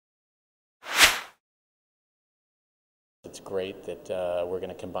It's great that we're going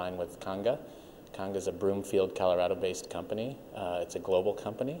to combine with Conga. Conga is a Broomfield, Colorado-based company. It's a global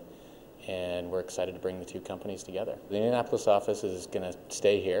company, and we're excited to bring the two companies together. The Indianapolis office is going to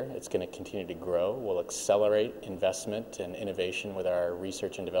stay here. It's going to continue to grow. We'll accelerate investment and innovation with our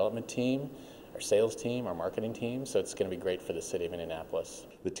research and development team, our sales team, our marketing team, so it's going to be great for the city of Indianapolis.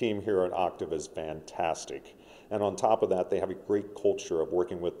 The team here at Octiv is fantastic. And on top of that, they have a great culture of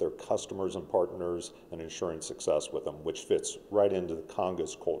working with their customers and partners and ensuring success with them, which fits right into the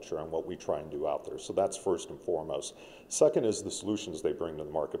Conga's culture and what we try and do out there. So that's first and foremost. Second is the solutions they bring to the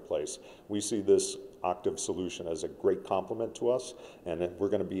marketplace. We see this Octiv solution as a great complement to us, and we're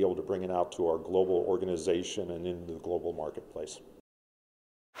going to be able to bring it out to our global organization and into the global marketplace.